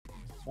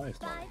Twice.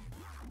 5,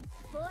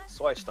 4,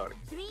 Twice starting.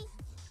 3,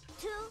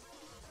 2,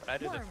 When I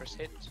do the 1. first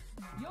hit,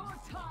 Your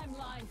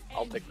timeline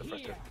I'll take the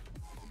first here.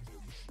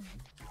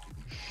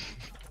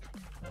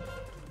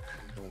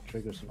 hit.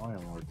 Trigger some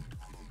Iron Lord.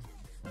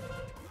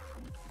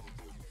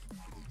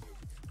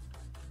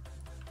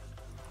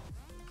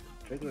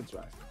 Trigger its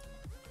right.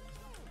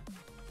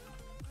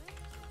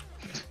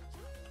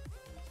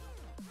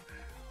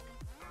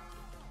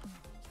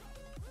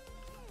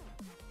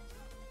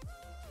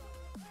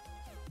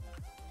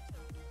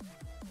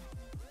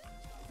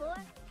 Four,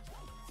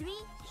 3,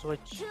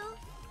 Switch. 2,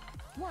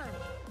 1.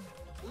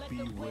 Let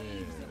the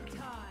waves of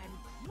time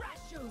crash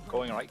over.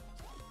 Going right.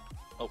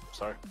 Oh,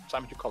 sorry.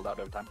 Simon, you called out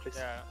every time, please.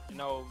 yeah, you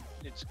know,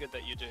 it's good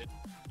that you do it.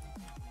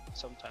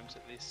 Sometimes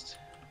at least.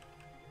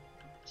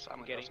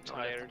 Simon getting doesn't know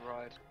left tired. and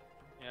right.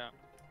 Yeah.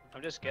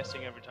 I'm just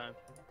guessing every time.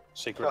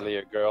 Secretly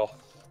a girl.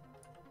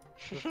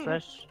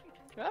 Refresh.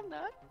 I'm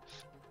not.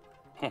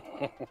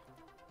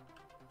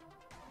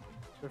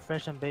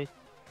 Refresh and bait.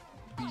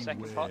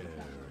 Second thought.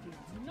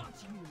 Not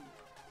you.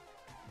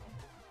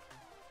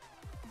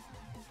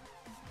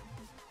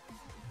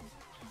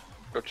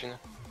 Approaching.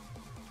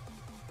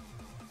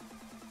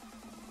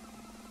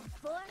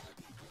 4,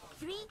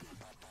 3,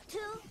 2,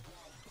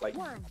 Like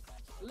 1.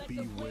 Let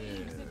the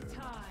waves of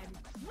time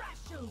crash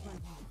over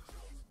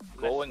you.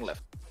 going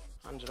left.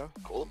 Angela.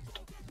 Cool.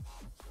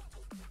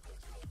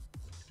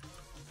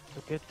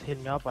 Took it. Heal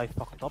me up. I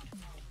fucked up.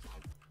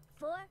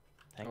 4,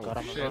 Thank God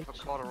I'm shit, good. for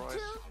cauterize. 2,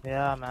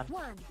 Yeah, man.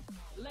 1.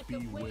 Let the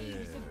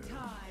waves of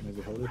time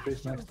Maybe Holy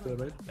Priest next to the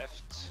right.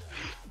 Left.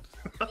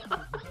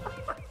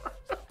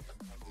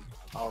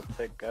 I'll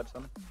take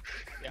Gadsden.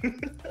 Yeah.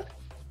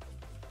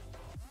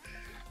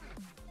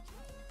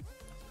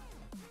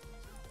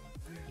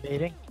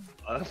 Baiting.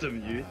 I have to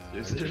mute.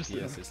 You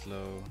seriously? DPS is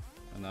low,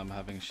 and I'm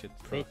having shit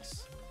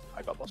procs.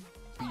 I got lost.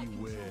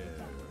 Beware.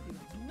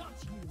 Not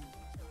you.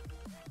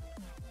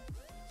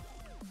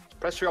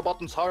 Press your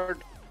buttons hard.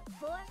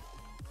 4,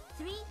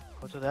 3,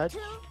 Go to the edge. 2,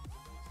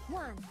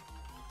 1.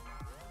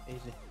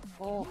 Easy.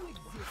 Oh.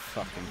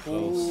 Fucking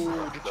close.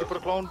 Ooh, did she put a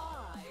clone?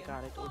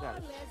 Got it, we got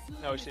it.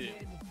 No, she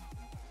didn't.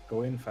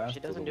 Go in fast. She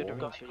doesn't to do the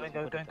wall. ring. She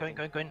doesn't put it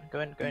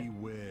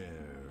down.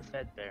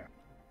 Dead there.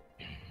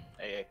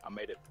 Hey, I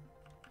made it.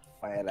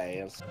 Fire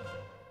ass.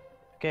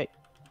 Okay.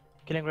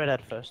 Killing red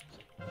head first.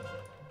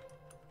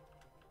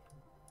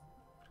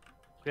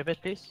 Grab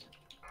it, please.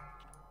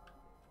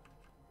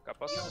 Got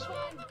boss.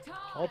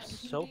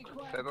 Oops, soak.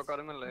 Favor got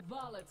him in late.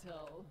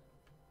 Volatile.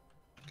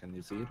 Can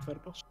you see it,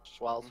 Verbos?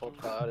 Swell so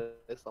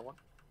is the one.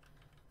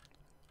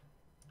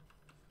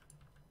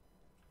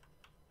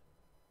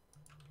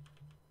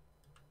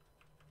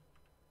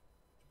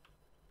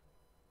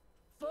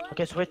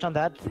 Okay, switch on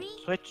that.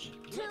 Switch.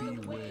 2,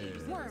 1.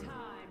 Time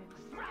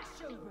crash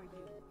over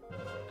you.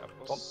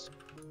 Got boss.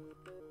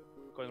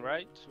 Going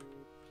right.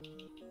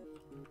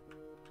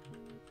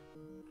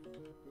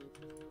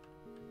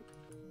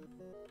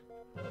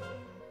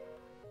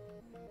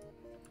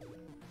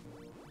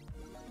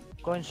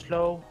 Going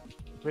slow.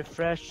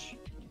 Refresh.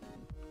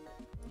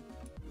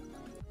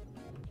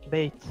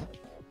 Bait.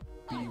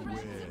 Come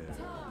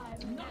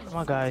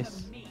on,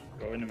 guys.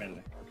 Go in the middle.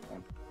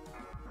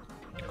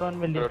 Go on,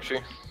 Millie.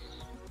 Approaching.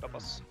 Got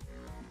boss.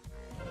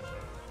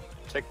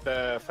 Take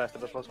the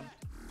festival one.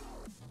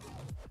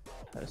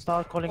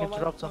 Start calling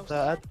interrupts on the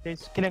ad,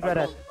 please. Killing red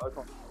head.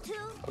 2,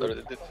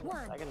 Already did.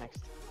 1. I get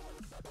next.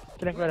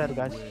 Killing red head,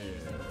 guys.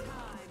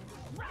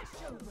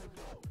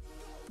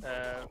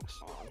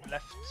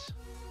 Left.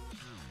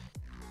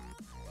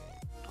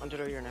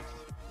 Angelo, you're next.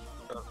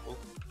 Careful.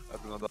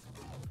 Everyone does.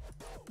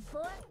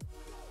 4,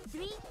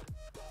 3,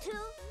 2,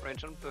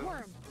 Range on the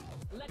 1.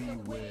 Let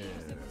the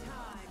waves of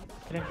time.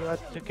 Killing red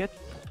took it.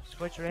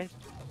 Switch range.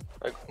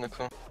 I got next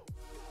one.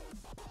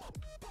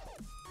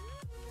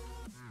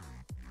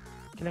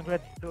 Killing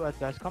red blue ad,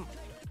 guys. Come.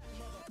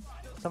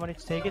 Someone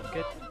needs to take it.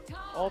 Good.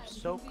 Oops,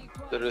 soak.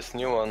 There is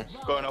new one.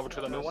 Going over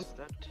to the new one.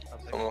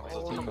 Someone has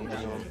to take on the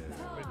new one.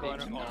 We're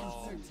going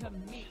on. Answer to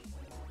me.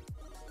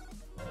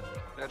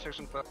 Yeah,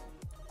 section 5.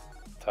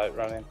 Tight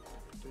running.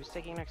 Who's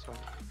taking next one?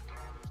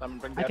 Simon,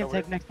 bring I that can over.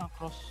 take next on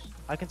cross.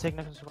 I can take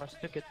next on cross.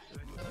 Took it.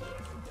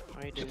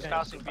 Are you Just doing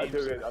casting I'll do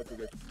beams. it, I'll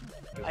do it.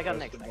 I got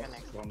next, I got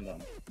next. One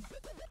down.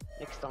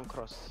 Next on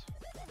cross.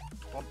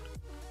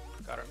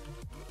 Got her.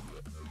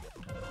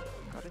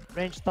 Got it?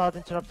 Range start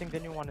interrupting the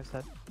new one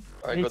instead.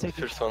 I Please got the take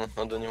it. first one,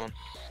 not the new one.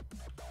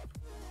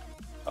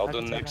 I'll I do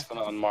can take next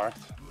one unmarked.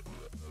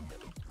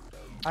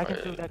 I can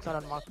do next on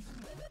unmarked.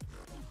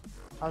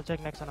 I'll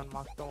check next on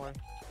unmarked, don't worry.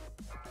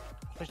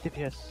 Push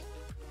DPS.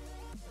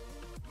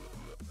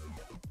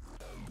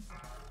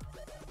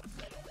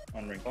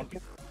 On ring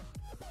conflict.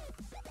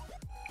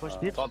 Push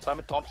deep. Taunt,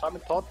 Simon, taunt,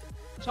 Simon, taunt.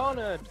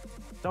 Taunted!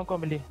 Don't go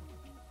melee.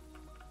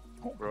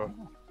 Bro.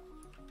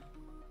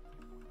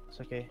 It's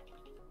okay.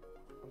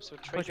 I'm so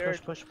Push,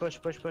 triggered. push, push,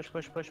 push, push, push,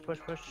 push, push, push,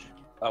 push.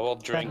 I will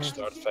drink minutes.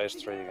 start phase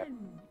 3 again.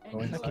 Go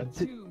inside.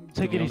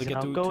 Take We it only easy get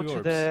now. two Go orbs.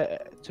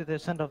 to the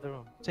center of the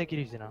room. Take it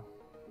easy now.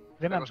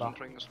 Favors Remember, on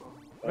ring as well.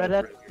 red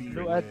hat, Ring,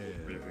 blue ring, hat.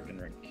 ring, we can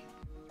ring.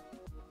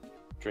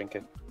 Drink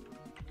it.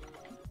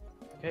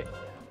 Okay.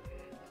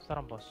 Start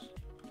on boss.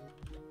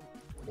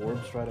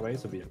 Orbs right away,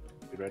 so be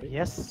ready.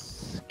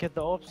 Yes. Get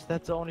the orbs.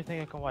 That's the only thing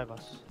that can wipe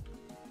us.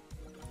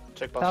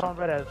 Check Start boss. on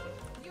red elf.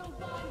 Your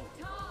body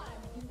time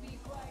can be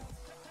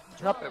quite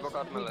Drop. Paper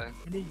got melee.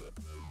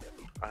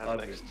 I I have have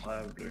next. blue. I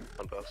have blue.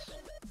 On boss.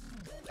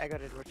 I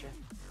got it, Roger.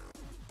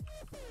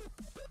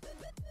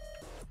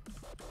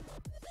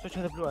 Switch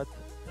to the blue ad.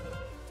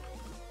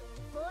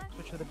 4,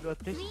 Switch to the blue ad,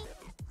 please.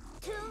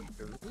 3,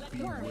 2,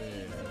 1.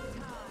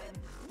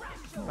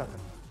 Perfect.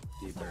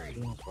 Deeper as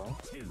well.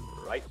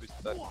 Right with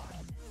that.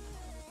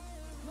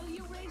 Will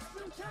you race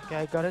through time? Okay,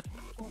 I got it.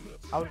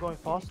 I was going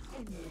fast.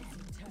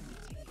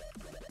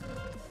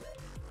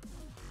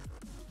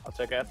 I'll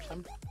take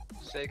Epsom.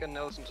 Sagan,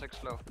 Nelson, take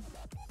slow.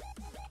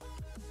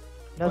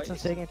 Nelson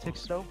Sagan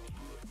takes slow.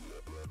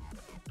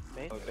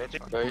 Wait.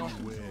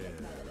 Wait.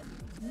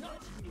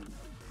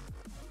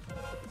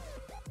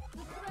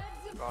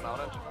 Run out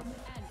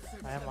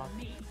and I am on.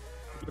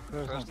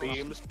 First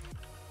Beams.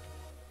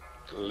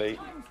 Late.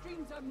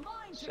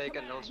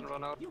 Sagan, Nelson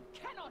run out.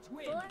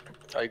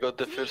 I got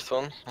the first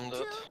one on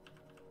that.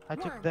 I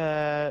took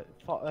the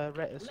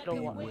slow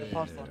one, the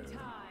fast one.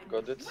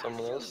 Got it.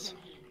 Someone else.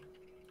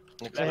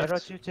 Next Yeah, left.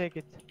 Rod, you take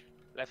it.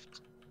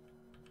 Left.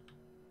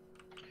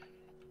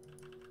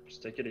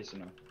 Just take it easy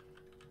now.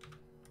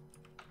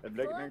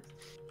 Four,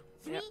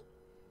 3,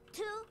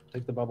 2,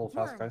 Take the bubble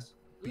fast, guys.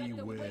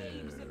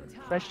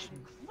 Fresh.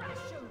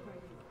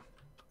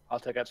 I'll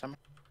take Epsom.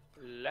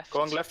 Left.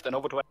 Going left and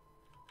over to.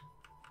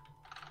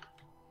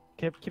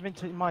 Keep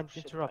in mind,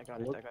 Shit, interrupt. I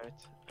got it.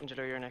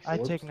 Angelo, you're next. I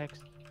Orbs. take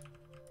next.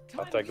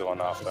 I'll take the one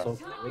after. So,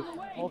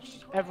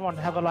 Orbs. Everyone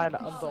have a line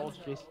on the orbs,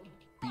 please.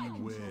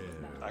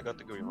 I got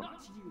the green one.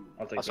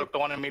 I'll take I'll it. suck the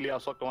one in melee. I'll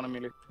suck the one in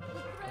melee.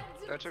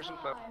 Magistrix and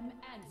flow.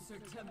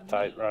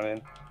 Tight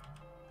running.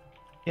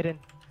 Get in.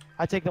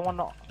 I take the one.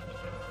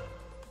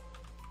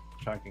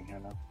 chunking here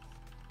now.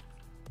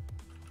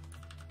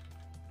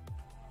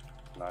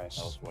 Nice.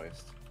 That was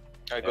waste.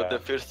 I got Yeah. the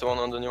first one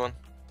on the new one.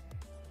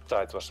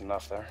 Tight was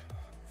enough there.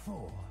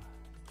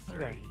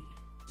 Okay.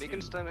 We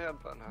can stand here,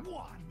 but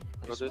no.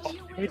 Got it.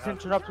 Need to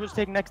interrupt. Who's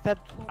taking next step?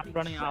 I'm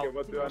running out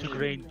to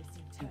green.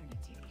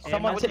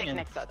 Someone I will take take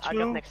next that. I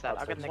got next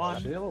that. I got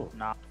next that. Chill.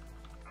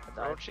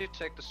 Rochi,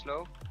 take the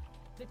slow.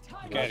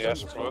 Okay,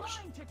 yes, Brooks.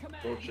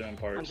 Roach and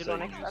Park. Angelo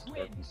Sagan next is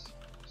darkness.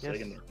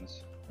 Sagan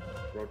darkness.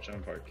 Roach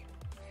and Park.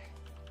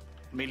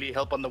 Melee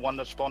help on the one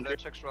that spawned here.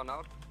 Magistrix run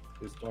out.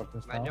 Is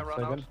darkness Mania now? run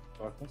Second. out.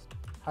 Darkness.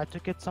 I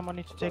took it. Someone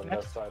needs to take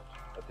next. side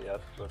at the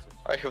end.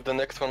 I have the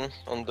next one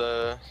on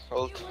the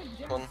old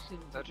one.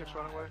 Magistrix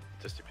run away.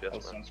 Just Hot DPS,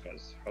 man. stones,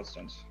 guys. Hot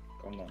stones.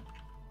 Calm down.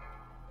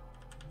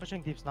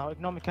 Pushing deeps now.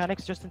 Ignore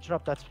mechanics. Just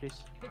interrupt that,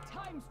 please. The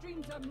time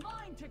streams are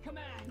mine to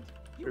command.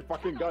 We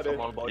fucking got it.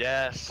 Come on, boys.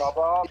 Yes. Come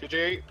on.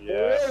 GG.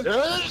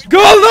 Yes.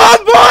 Gold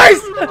on,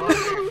 boys!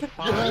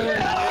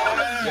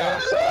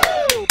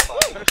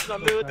 Personal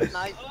loot,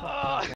 nice.